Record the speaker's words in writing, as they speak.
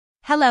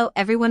Hello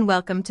everyone,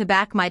 welcome to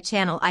back my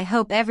channel. I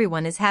hope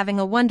everyone is having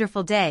a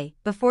wonderful day.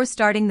 Before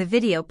starting the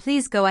video,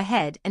 please go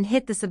ahead and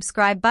hit the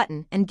subscribe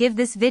button and give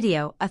this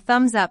video a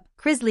thumbs up.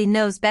 Chrisley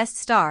Knows Best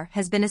star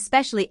has been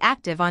especially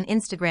active on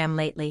Instagram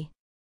lately.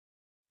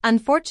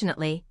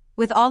 Unfortunately,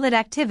 with all that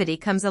activity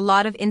comes a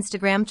lot of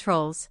Instagram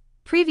trolls.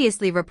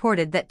 Previously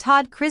reported that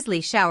Todd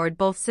Chrisley showered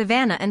both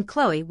Savannah and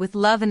Chloe with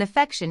love and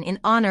affection in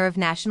honor of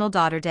National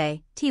Daughter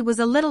Day. It was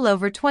a little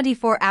over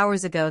 24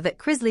 hours ago that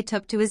Chrisley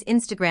took to his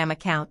Instagram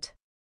account.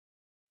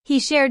 He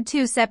shared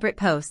two separate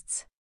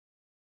posts.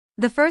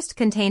 The first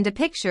contained a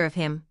picture of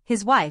him,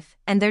 his wife,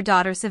 and their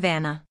daughter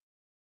Savannah.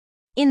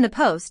 In the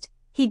post,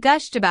 he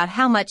gushed about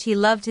how much he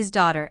loved his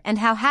daughter and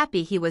how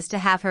happy he was to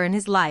have her in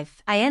his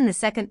life. In the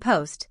second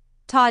post,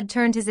 Todd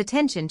turned his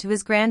attention to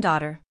his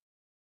granddaughter.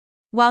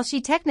 While she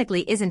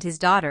technically isn't his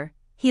daughter,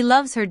 he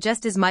loves her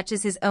just as much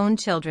as his own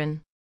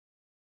children.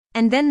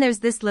 And then there's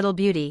this little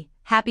beauty.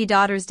 Happy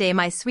Daughter's Day,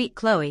 my sweet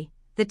Chloe,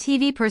 the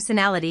TV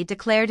personality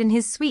declared in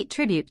his sweet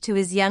tribute to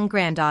his young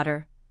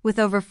granddaughter. With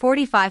over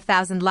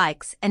 45,000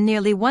 likes and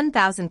nearly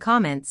 1,000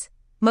 comments,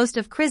 most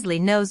of Chrisley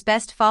Knows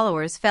Best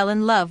followers fell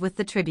in love with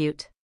the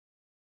tribute.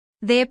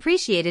 They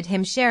appreciated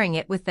him sharing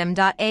it with them.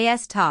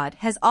 As Todd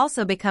has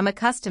also become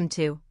accustomed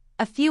to,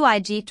 a few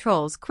IG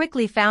trolls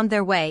quickly found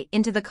their way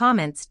into the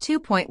comments.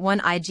 2.1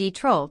 IG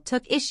troll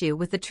took issue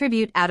with the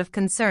tribute out of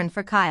concern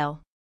for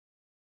Kyle.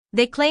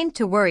 They claimed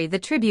to worry the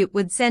tribute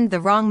would send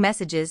the wrong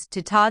messages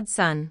to Todd's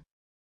son.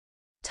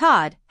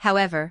 Todd,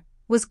 however,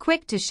 was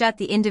quick to shut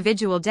the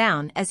individual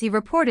down as he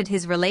reported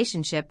his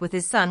relationship with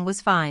his son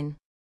was fine.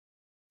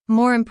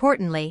 More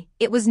importantly,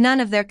 it was none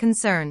of their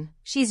concern.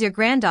 She's your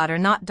granddaughter,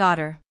 not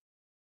daughter.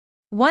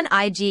 One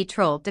IG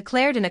troll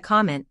declared in a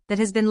comment that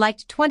has been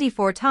liked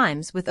 24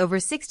 times, with over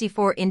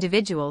 64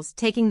 individuals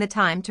taking the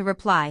time to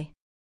reply.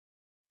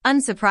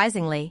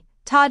 Unsurprisingly,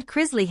 Todd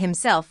Chrisley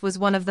himself was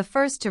one of the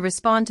first to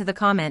respond to the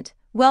comment.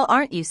 Well,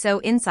 aren't you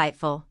so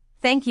insightful?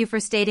 Thank you for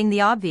stating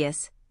the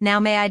obvious. Now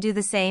may I do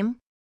the same?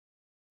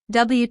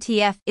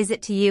 WTF is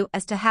it to you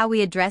as to how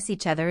we address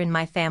each other in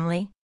my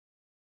family?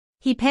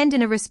 He penned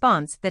in a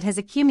response that has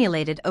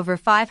accumulated over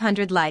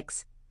 500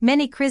 likes.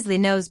 Many Chrisley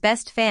Knows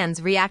Best fans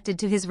reacted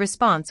to his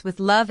response with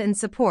love and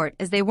support,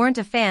 as they weren't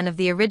a fan of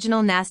the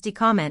original nasty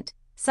comment.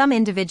 Some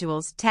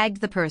individuals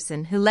tagged the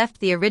person who left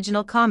the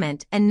original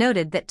comment and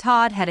noted that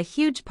Todd had a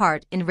huge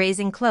part in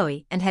raising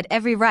Chloe and had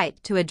every right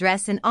to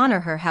address and honor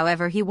her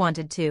however he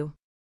wanted to.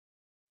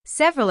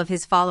 Several of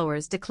his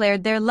followers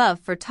declared their love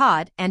for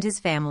Todd and his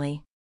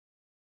family.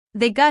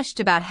 They gushed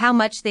about how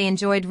much they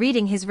enjoyed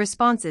reading his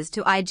responses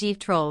to IG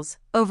trolls.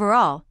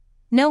 Overall,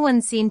 no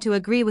one seemed to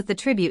agree with the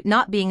tribute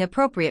not being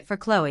appropriate for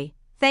Chloe.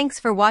 Thanks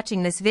for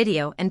watching this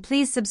video, and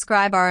please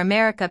subscribe our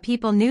America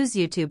People News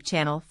YouTube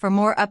channel for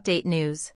more update news.